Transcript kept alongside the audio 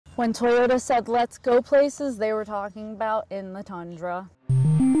When Toyota said let's go places, they were talking about in the Tundra.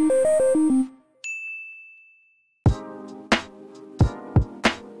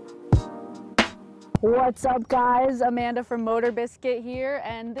 What's up guys, Amanda from MotorBiscuit here,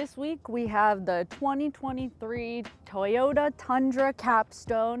 and this week we have the 2023 Toyota Tundra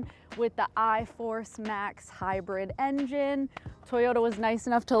Capstone with the iForce Max hybrid engine. Toyota was nice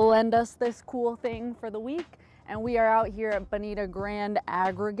enough to lend us this cool thing for the week, and we are out here at Bonita Grand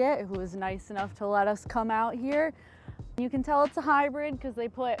Aggregate, who was nice enough to let us come out here. You can tell it's a hybrid because they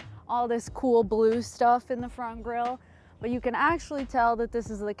put all this cool blue stuff in the front grille. But you can actually tell that this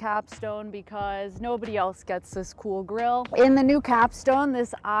is the Capstone because nobody else gets this cool grille. In the new Capstone,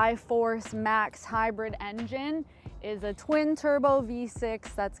 this iForce Max hybrid engine is a twin turbo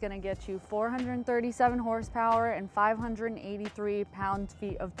V6 that's gonna get you 437 horsepower and 583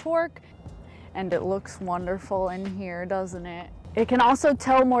 pound-feet of torque. And it looks wonderful in here, doesn't it? It can also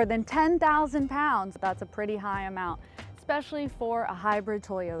tow more than 10,000 pounds. That's a pretty high amount, especially for a hybrid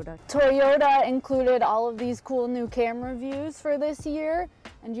Toyota. Toyota included all of these cool new camera views for this year,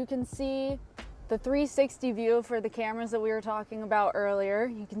 and you can see the 360 view for the cameras that we were talking about earlier.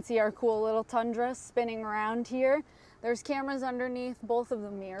 You can see our cool little Tundra spinning around here. There's cameras underneath both of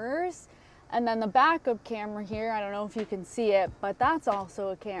the mirrors, and then the backup camera here, I don't know if you can see it, but that's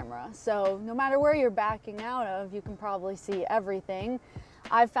also a camera. So no matter where you're backing out of, you can probably see everything.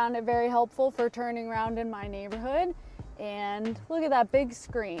 I've found it very helpful for turning around in my neighborhood. And look at that big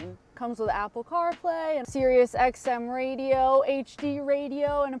screen. Comes with Apple CarPlay and Sirius XM radio, HD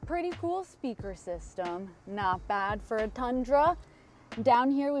radio, and a pretty cool speaker system. Not bad for a Tundra.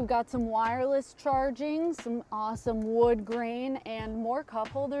 Down here we've got some wireless charging, some awesome wood grain, and more cup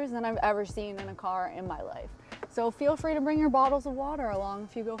holders than I've ever seen in a car in my life. So feel free to bring your bottles of water along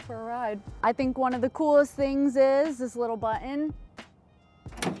if you go for a ride. I think one of the coolest things is this little button.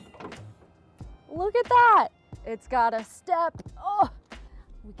 Look at that! It's got a step. Oh,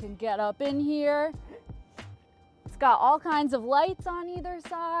 we can get up in here. It's got all kinds of lights on either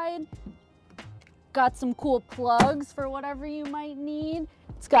side. Got some cool plugs for whatever you might need.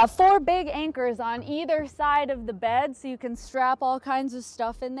 It's got 4 big anchors on either side of the bed, so you can strap all kinds of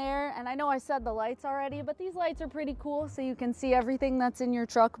stuff in there. And I know I said the lights already, but these lights are pretty cool, so you can see everything that's in your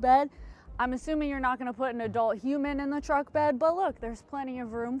truck bed. I'm assuming you're not gonna put an adult human in the truck bed, but look, there's plenty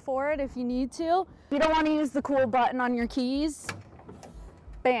of room for it if you need to. You don't wanna use the cool button on your keys.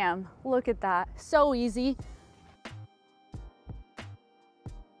 Bam, look at that, so easy.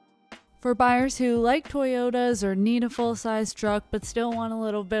 For buyers who like Toyotas or need a full-size truck but still want a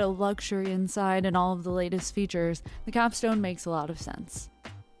little bit of luxury inside and all of the latest features, the Capstone makes a lot of sense.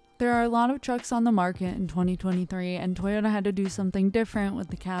 There are a lot of trucks on the market in 2023, and Toyota had to do something different with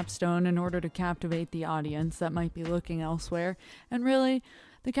the Capstone in order to captivate the audience that might be looking elsewhere, and really,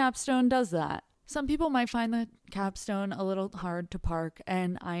 the Capstone does that. Some people might find the Capstone a little hard to park,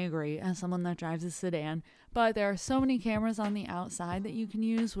 and I agree as someone that drives a sedan, but there are so many cameras on the outside that you can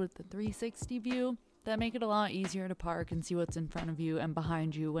use with the 360 view that make it a lot easier to park and see what's in front of you and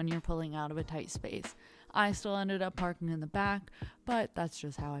behind you when you're pulling out of a tight space. I still ended up parking in the back, but that's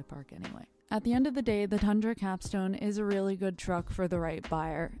just how I park anyway. At the end of the day, the Tundra Capstone is a really good truck for the right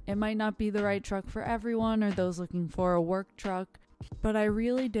buyer. It might not be the right truck for everyone or those looking for a work truck, but I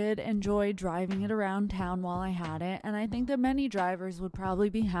really did enjoy driving it around town while I had it, and I think that many drivers would probably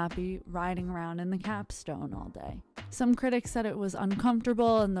be happy riding around in the Capstone all day. Some critics said it was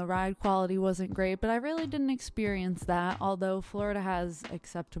uncomfortable and the ride quality wasn't great, but I really didn't experience that, although Florida has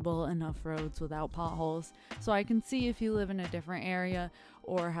acceptable enough roads without potholes, so I can see if you live in a different area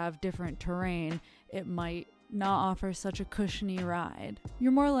or have different terrain, it might not offer such a cushiony ride.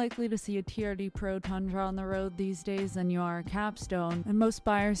 You're more likely to see a TRD Pro Tundra on the road these days than you are a Capstone, and most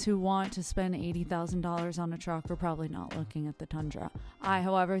buyers who want to spend $80,000 on a truck are probably not looking at the Tundra. I,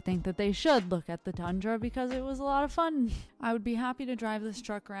 however, think that they should look at the Tundra because it was a lot of fun. I would be happy to drive this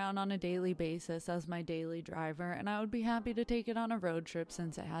truck around on a daily basis as my daily driver, and I would be happy to take it on a road trip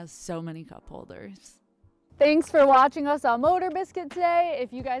since it has so many cup holders. Thanks for watching us on MotorBiscuit today.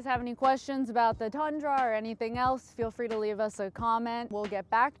 If you guys have any questions about the Tundra or anything else, feel free to leave us a comment. We'll get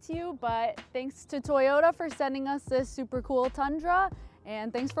back to you, but thanks to Toyota for sending us this super cool Tundra,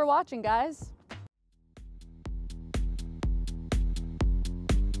 and thanks for watching, guys.